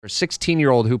A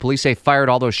 16-year-old who police say fired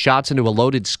all those shots into a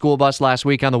loaded school bus last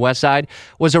week on the west side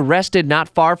was arrested not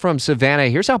far from Savannah.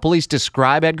 Here's how police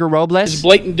describe Edgar Robles. His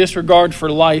blatant disregard for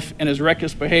life and his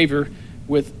reckless behavior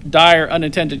with dire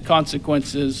unintended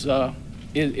consequences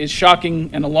is shocking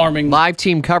and alarming. Live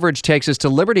team coverage takes us to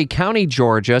Liberty County,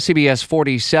 Georgia. CBS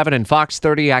 47 and Fox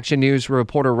 30 Action News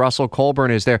reporter Russell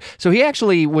Colburn is there. So he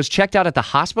actually was checked out at the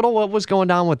hospital. What was going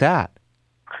on with that?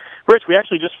 Rich, we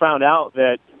actually just found out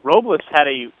that Robles had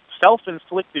a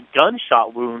self-inflicted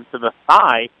gunshot wound to the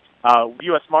thigh.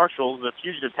 U.S. Marshals, the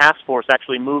Fugitive Task Force,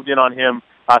 actually moved in on him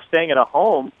staying at a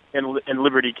home in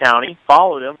Liberty County,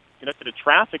 followed him, conducted a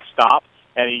traffic stop,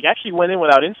 and he actually went in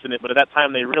without incident, but at that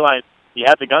time they realized he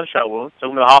had the gunshot wound, took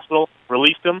him to the hospital,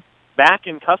 released him, back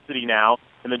in custody now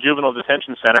in the Juvenile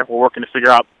Detention Center. We're working to figure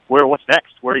out what's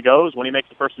next, where he goes, when he makes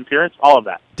the first appearance, all of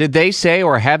that. Did they say,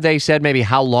 or have they said maybe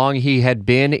how long he had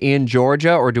been in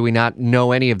Georgia, or do we not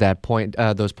know any of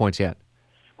those points yet?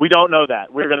 We don't know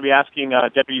that. We're going to be asking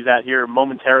deputies that here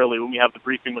momentarily when we have the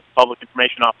briefing with the public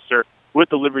information officer with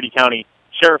the Liberty County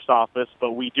Sheriff's Office,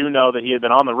 but we do know that he had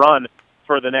been on the run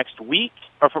for the next week,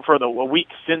 or for the week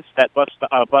since that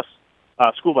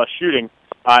school bus shooting,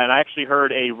 and I actually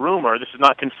heard a rumor, this is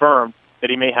not confirmed, that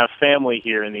he may have family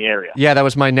here in the area. Yeah, that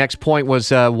was my next point,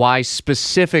 was why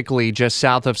specifically just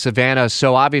south of Savannah.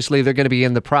 So obviously they're going to be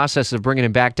in the process of bringing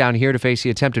him back down here to face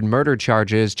the attempted murder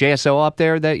charges. JSO up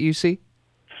there that you see?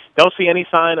 Don't see any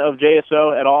sign of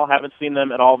JSO at all. Haven't seen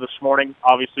them at all this morning.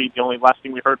 Obviously, the only last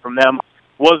thing we heard from them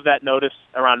was that notice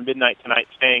around midnight tonight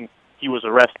saying he was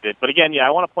arrested. But again, I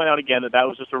want to point out again that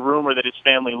was just a rumor that his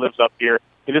family lives up here.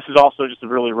 And this is also just a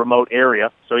really remote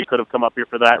area, so he could have come up here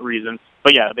for that reason.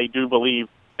 But they do believe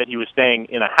that he was staying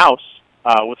in a house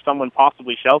with someone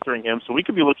possibly sheltering him. So we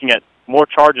could be looking at more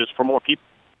charges for more people.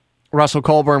 Russell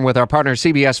Colburn with our partner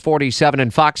CBS 47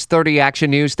 and Fox 30 Action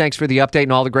News. Thanks for the update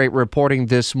and all the great reporting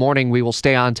this morning. We will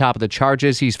stay on top of the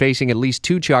charges. He's facing at least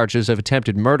 2 charges of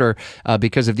attempted murder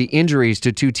because of the injuries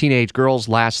to 2 teenage girls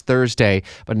last Thursday.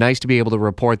 But nice to be able to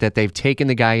report that they've taken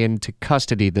the guy into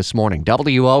custody this morning.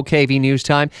 WOKV News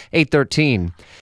Time, 8:13.